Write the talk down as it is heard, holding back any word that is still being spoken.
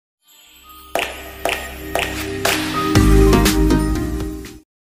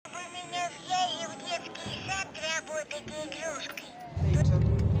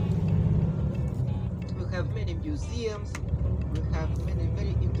museums. We have many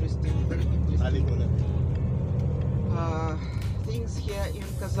very interesting things here in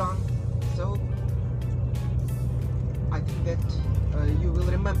Kazan. So I think that you will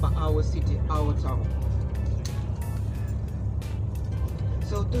remember our city, our town.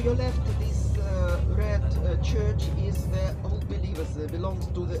 So to your left, this red church is the Old Believers, belongs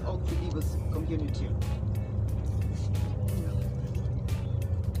to the Old Believers community.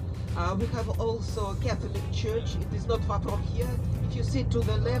 We have also a Catholic church. It is not far from here. If you see to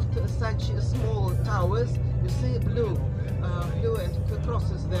the left such small towers, you see blue and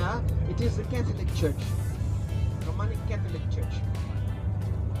crosses there. It is a Catholic church, Roman Catholic church.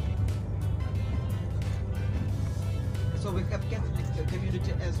 So we have Catholic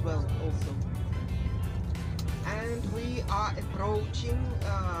community as well also. And we are approaching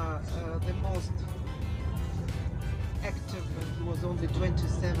the most active. He was only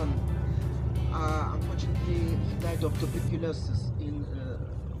 27. Unfortunately, he died of tuberculosis in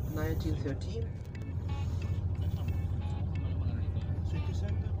 1913.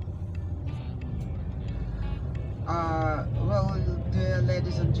 Well, dear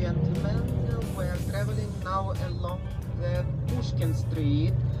ladies and gentlemen, we are traveling now along the Pushkin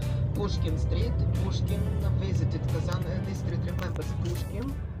Street. Pushkin visited Kazan, and this street remembers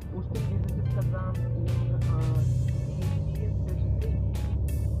Pushkin. Pushkin visited Kazan in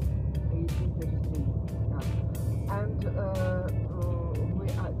 1833. Yeah. And we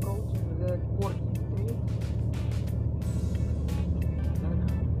are approaching the Gorky Street.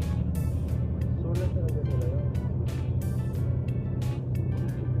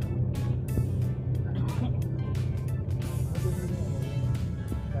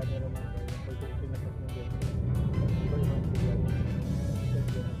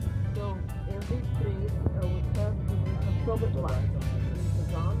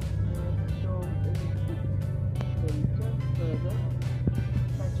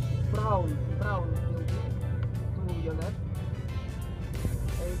 Brown building to your left.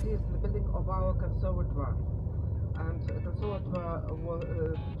 It is the building of our conservatoire, and the conservatoire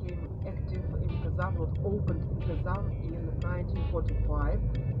became active in Kazan, was opened in Kazan in 1945,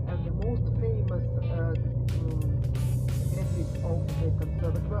 and the most famous graduate of the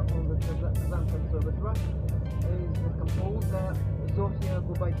conservatoire, on the Kazan conservatoire, is the composer Zofia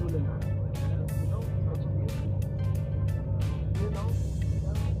Gubaydulina. You know such music? You know?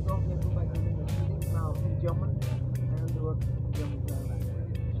 Zofia Gubaydulina is now in German and works in German.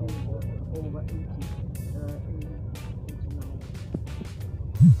 She is over 80 now.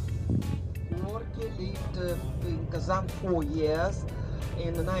 Gorky lived in Kazan 4 years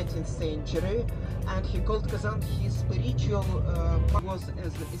in the 19th century, and he called Kazan his spiritual. Was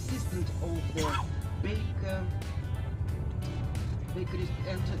as the assistant of the baker.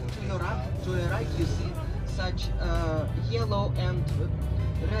 And to your right you see such yellow and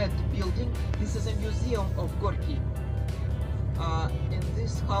red building. This is a museum of Gorky. In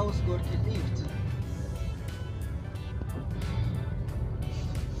this house Gorky lived.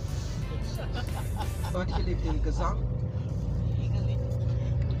 But he lived in Kazan.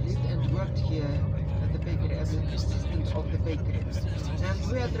 Lived and worked here at the bakery as an assistant of the bakery.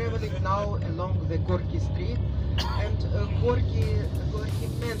 And we are traveling now along the Gorky Street. And Gorky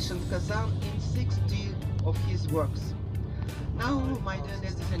mentioned Kazan in 60 of his works. Now, my dear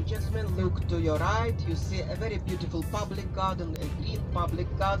ladies and gentlemen, look to your right. You see a very beautiful public garden, a green public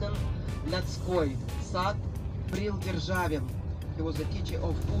garden, Ляцкой Sad, Bril Державин. He was a teacher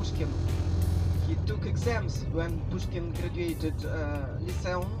of Pushkin. He took exams when Pushkin graduated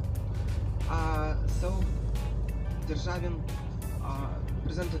Lyceum. So Державин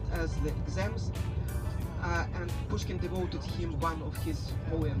presented as the exams. And Pushkin devoted him one of his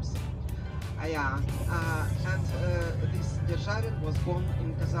poems. This Державин was born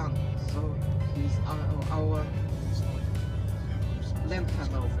in Kazan, so he's our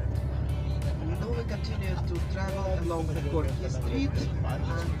landfellow. Now we continue to travel along the Gorky Street,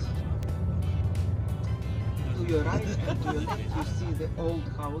 and to your right and to your left you see the old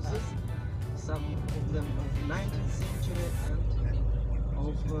houses, some of them of the 19th century and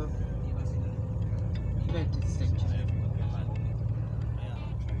of 20th century.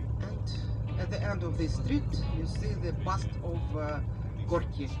 And at the end of the street you see the bust of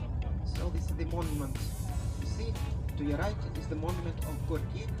Gorky. So this is the monument. You see, to your right is the monument of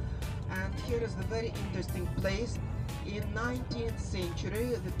Gorky. And here is the very interesting place. In 19th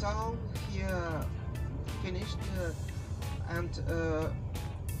century the town here finished and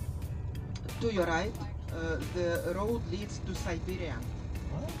to your right the road leads to Siberia.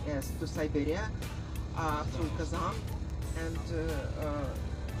 Yes, to Siberia. Through Kazan, and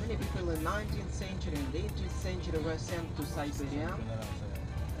Many people in 19th century and 18th century were sent to Siberia,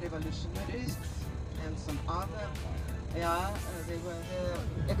 revolutionists and some other. Yeah, they were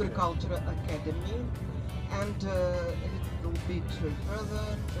the agricultural academy, and a little bit further,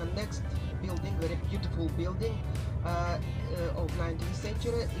 the next building, very beautiful building of 19th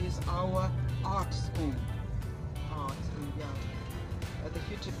century is our art school. Art school, yeah. The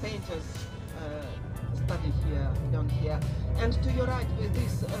future painters study here, down here. And to your right, with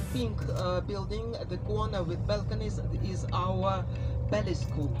this pink building, the corner with balconies, is our ballet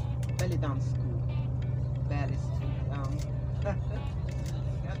school, ballet dance school. Ballet school,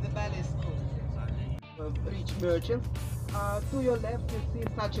 and the ballet school. Rich merchants. To your left, you see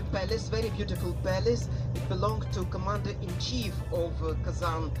such a palace, very beautiful palace. It belonged to commander-in-chief of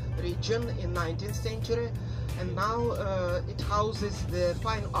Kazan region in 19th century, and now it houses the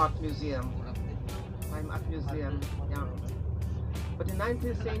Fine Art Museum. Fine Art Museum, yeah. But in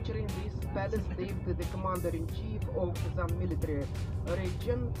 19th century, in this palace lived the commander-in-chief of Kazan military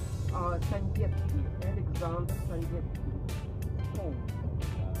region, Sandetsky, Alexander Sandetsky. Oh.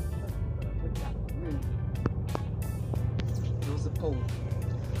 There was a pole,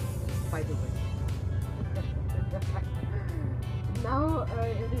 by the way. Now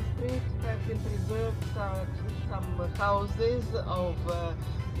in this street have been preserved some houses of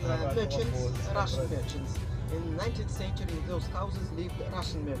merchants, Russian merchants. In 19th century, in those houses lived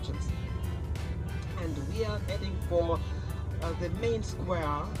Russian merchants. And we are heading for the main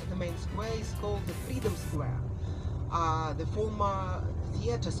square. The main square is called the Freedom Square. The former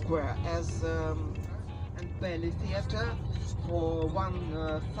theater square as and ballet theater for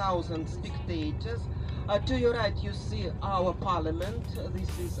 1,000 spectators. To your right you see our parliament. This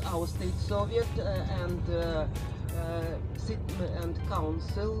is our state soviet and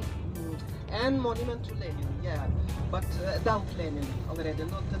council and monument to Lenin, yeah, but adult Lenin already,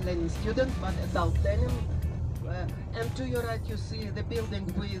 not the Lenin student, but adult Lenin. And to your right you see the building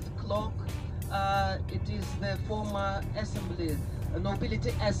with clock. It is the former assembly,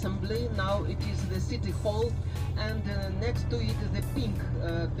 nobility assembly. Now it is the city hall, and next to it the pink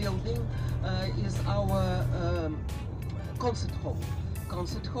building is our concert hall.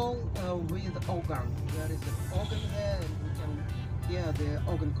 Concert hall with organ. There is an organ there, and we can hear the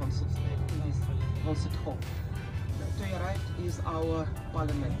organ concerts in this concert hall. To your right is our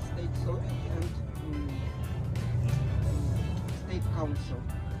parliament, state soviet and state council.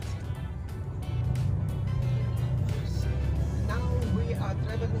 We are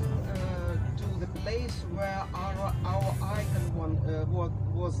traveling to the place where our icon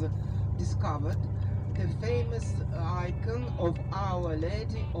was discovered, the famous icon of Our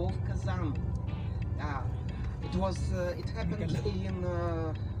Lady of Kazan. It happened in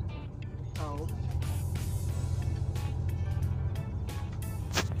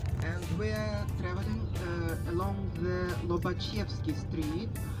and we are traveling along the Lobachevsky Street.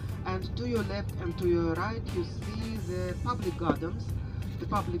 And to your left and to your right you see the public gardens. The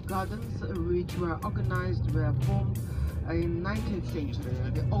public gardens which were formed in 19th century,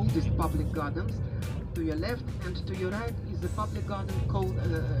 the oldest public gardens. To your left and to your right is a public garden called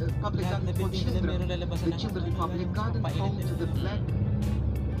public garden for children. The children's public garden called the Black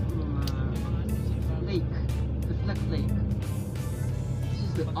Lake. The Black Lake. This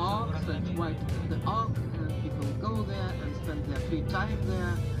is the Ark, that's white, the Ark, and people go there and spend their free time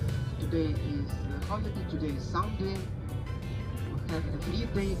there. Today is a holiday, today is Sunday, we have a free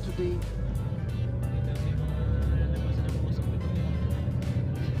day today.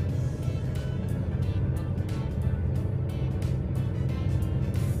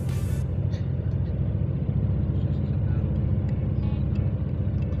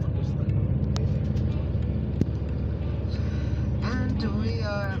 And we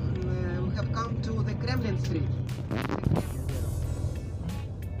have come to the Kremlin Street.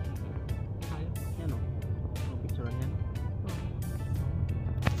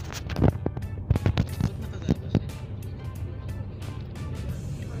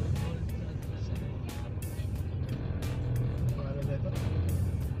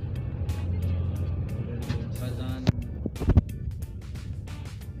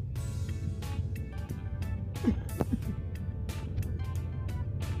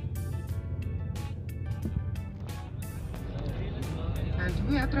 And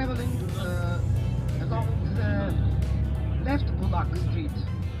we are traveling along the left Bulak Street,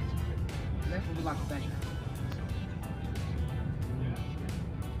 left Bulak Bank.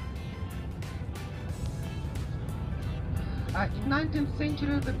 In 19th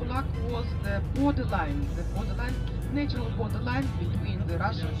century, the Bulak was the borderline, natural borderline between the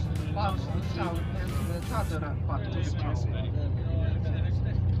Russian part of the south and the Tatar part of the south.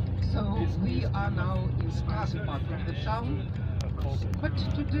 So we are now in the southern part of the town, but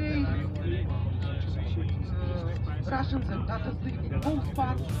today Russians and Tatars live in both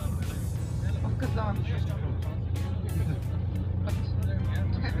parts of Kazan. But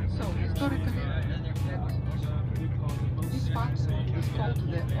it happened so historically that this part is called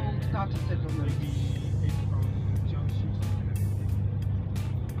the Old Tatar Settlement.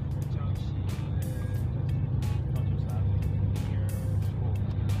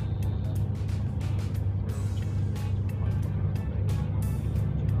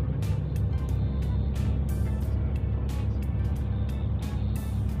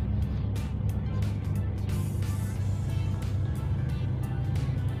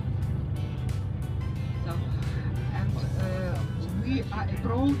 We are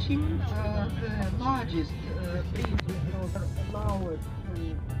approaching the largest bridge that allowed to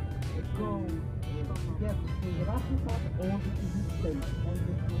go to get to the Russian part or to this place. And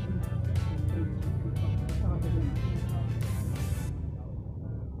this will be to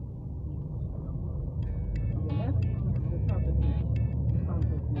the left is the Tatar bridge in front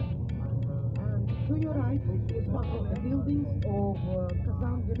of you. And to your right is one of the buildings of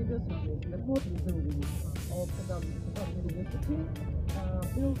Kazan University, the modern building of Kazan University,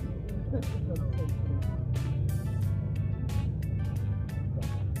 built in 21st century.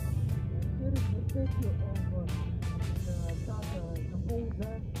 Here is the statue of the Tatar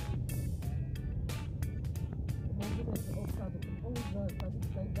composer, the monument of Tatar composer, Sadiq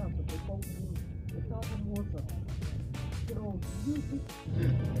Saidasov. They called him the Tatar Mozart. He wrote music.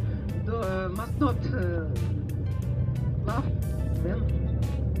 Must not laugh when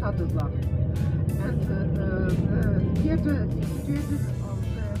Tatars laugh. And the theater is situated on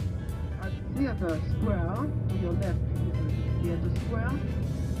the theater square. To your left is the theater square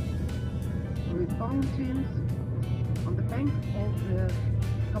with fountains on the bank of the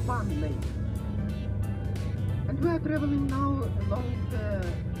Kazan Lake. And we are traveling now along the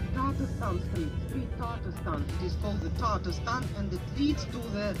Tatarstan street Tatarstan. It is called the Tatarstan, and it leads to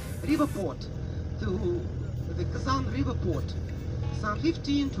the river port, to the Kazan river port. Some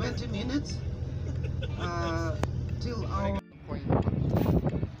 15-20 minutes till our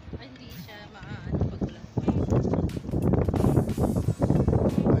Hindi siya maano pag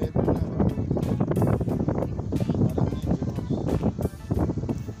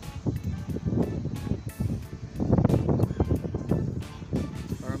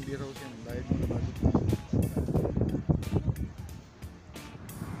Parang biro siya, bayad mo na ba?